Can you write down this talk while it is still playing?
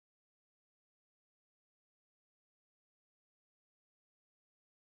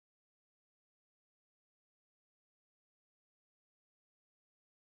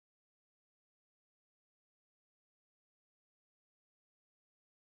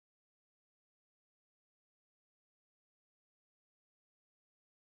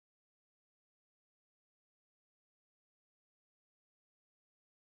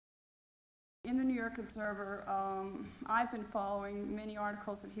in the New York Observer, I've been following many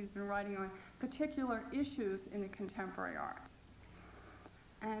articles that he's been writing on particular issues in the contemporary arts.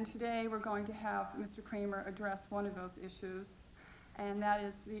 And today we're going to have Mr. Kramer address one of those issues, and that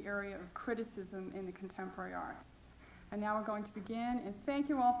is the area of criticism in the contemporary arts. And now we're going to begin, and thank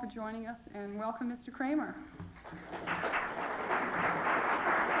you all for joining us, and welcome Mr. Kramer.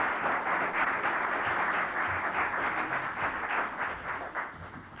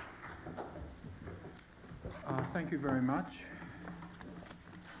 Thank you very much.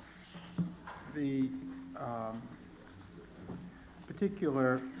 The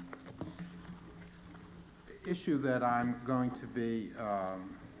particular issue that I'm going to be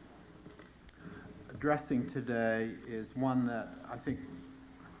addressing today is one that I think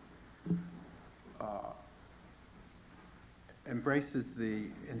embraces the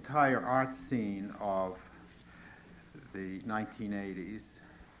entire art scene of the 1980s.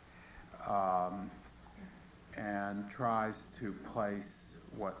 And tries to place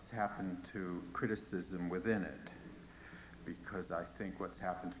what's happened to criticism within it, because I think what's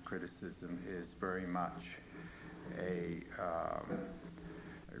happened to criticism is very much a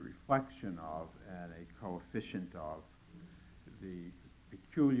reflection of and a coefficient of the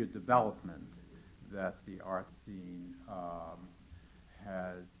peculiar development that the art scene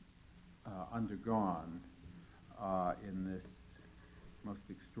has undergone in this most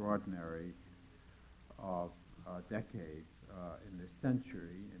extraordinary of decades in this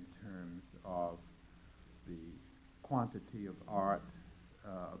century, in terms of the quantity of art,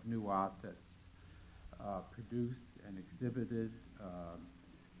 of new art that's produced and exhibited,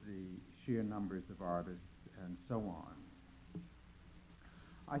 the sheer numbers of artists, and so on.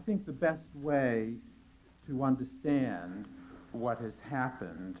 I think the best way to understand what has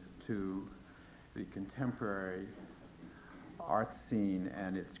happened to the contemporary art scene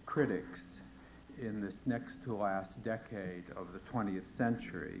and its critics in this next to last decade of the 20th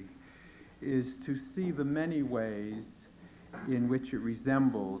century is to see the many ways in which it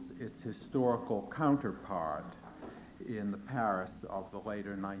resembles its historical counterpart in the Paris of the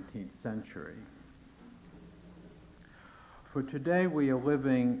later 19th century. For today we are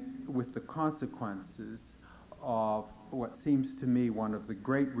living with the consequences of what seems to me one of the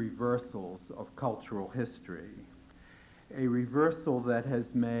great reversals of cultural history, a reversal that has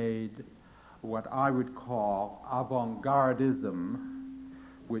made what I would call avant-gardism,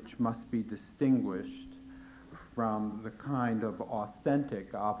 which must be distinguished from the kind of authentic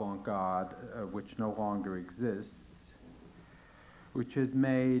avant-garde which no longer exists, which has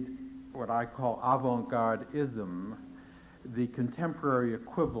made what I call avant-gardism the contemporary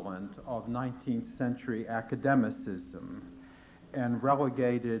equivalent of 19th century academicism, and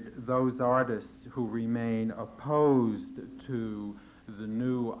relegated those artists who remain opposed to the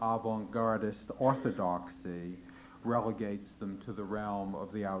new avant-gardist orthodoxy, relegates them to the realm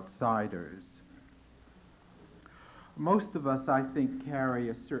of the outsiders. Most of us, I think, carry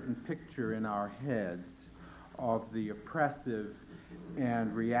a certain picture in our heads of the oppressive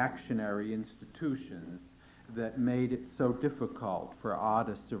and reactionary institutions that made it so difficult for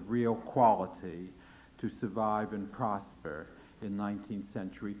artists of real quality to survive and prosper in 19th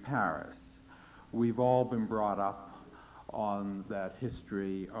century Paris. We've all been brought up on that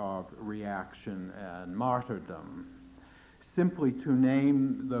history of reaction and martyrdom. Simply to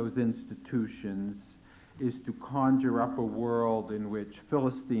name those institutions is to conjure up a world in which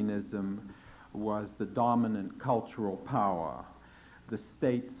Philistinism was the dominant cultural power. The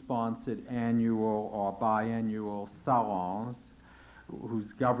state-sponsored annual or biannual salons, whose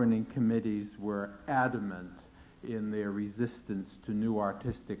governing committees were adamant in their resistance to new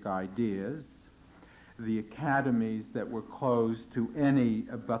artistic ideas, the academies that were closed to any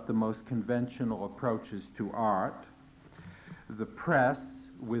but the most conventional approaches to art, the press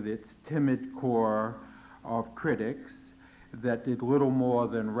with its timid core of critics that did little more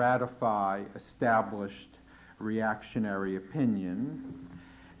than ratify established reactionary opinion,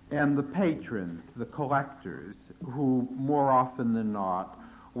 and the patrons, the collectors, who more often than not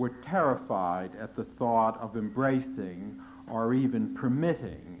were terrified at the thought of embracing or even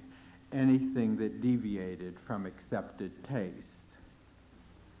permitting anything that deviated from accepted taste.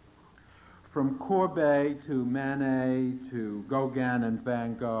 From Courbet to Manet to Gauguin and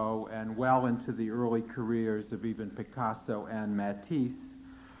Van Gogh, and well into the early careers of even Picasso and Matisse,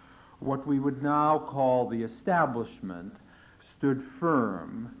 what we would now call the establishment stood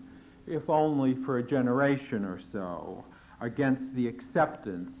firm, if only for a generation or so, against the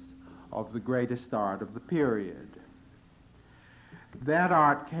acceptance of the greatest art of the period. That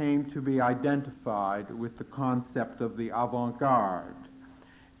art came to be identified with the concept of the avant-garde,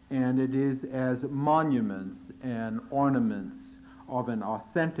 and it is as monuments and ornaments of an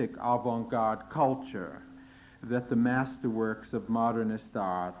authentic avant-garde culture that the masterworks of modernist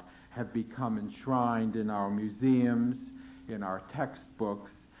art have become enshrined in our museums, in our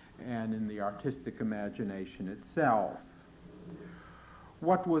textbooks, and in the artistic imagination itself.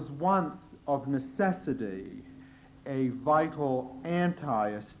 What was once of necessity a vital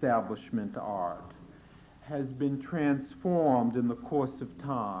anti-establishment art has been transformed in the course of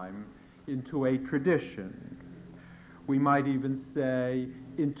time into a tradition. We might even say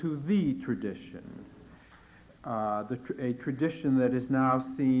into the tradition. A tradition that is now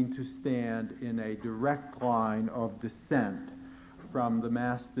seen to stand in a direct line of descent from the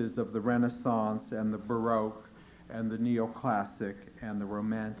masters of the Renaissance and the Baroque and the Neoclassic and the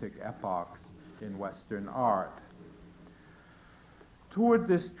Romantic epochs in Western art. Toward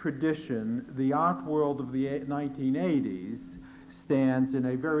this tradition, the art world of the 1980s stands in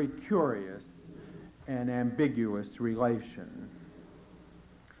a very curious and ambiguous relation.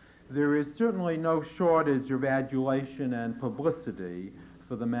 There is certainly no shortage of adulation and publicity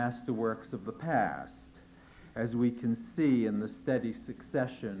for the masterworks of the past, as we can see in the steady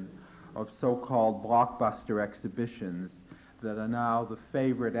succession of so-called blockbuster exhibitions that are now the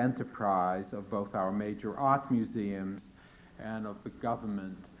favorite enterprise of both our major art museums and of the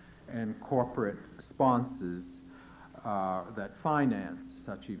government and corporate sponsors that finance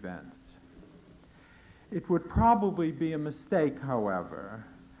such events. It would probably be a mistake, however,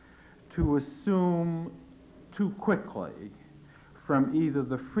 to assume too quickly from either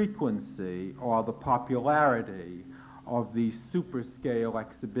the frequency or the popularity of these super-scale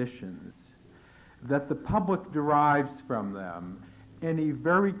exhibitions that the public derives from them any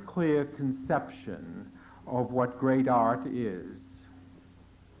very clear conception of what great art is.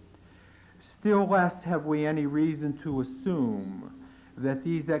 Still less have we any reason to assume that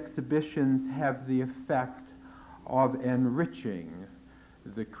these exhibitions have the effect of enriching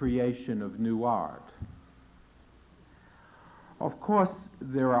the creation of new art. Of course,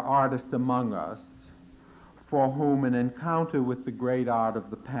 there are artists among us for whom an encounter with the great art of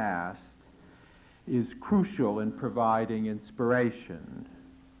the past is crucial in providing inspiration,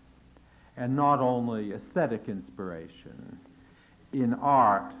 and not only aesthetic inspiration. In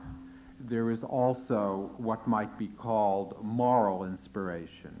art, there is also what might be called moral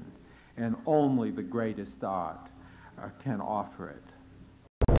inspiration, and only the greatest art can offer it.